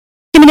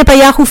Presented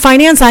by Yahoo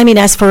Finance, I'm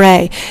Ines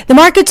Ferre. The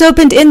markets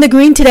opened in the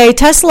green today.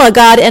 Tesla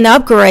got an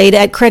upgrade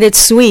at Credit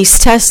Suisse.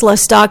 Tesla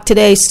stock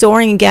today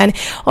soaring again.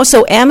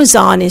 Also,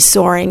 Amazon is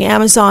soaring.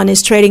 Amazon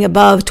is trading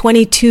above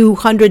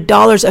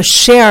 $2,200 a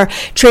share,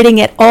 trading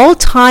at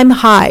all-time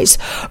highs.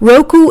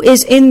 Roku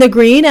is in the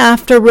green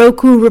after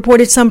Roku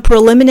reported some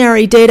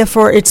preliminary data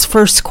for its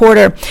first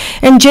quarter.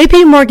 And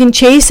JP Morgan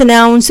Chase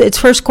announced its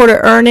first quarter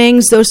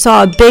earnings. Those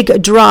saw a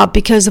big drop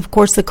because, of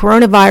course, the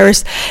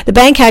coronavirus. The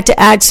bank had to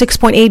add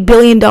 $6.8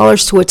 billion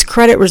to its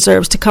credit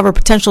reserves to cover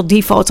potential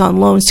defaults on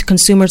loans to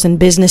consumers and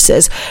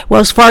businesses.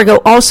 Wells Fargo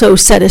also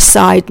set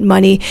aside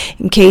money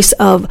in case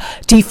of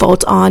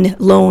default on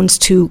loans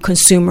to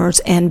consumers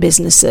and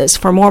businesses.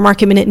 For more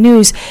Market Minute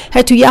news,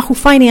 head to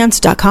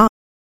yahoofinance.com.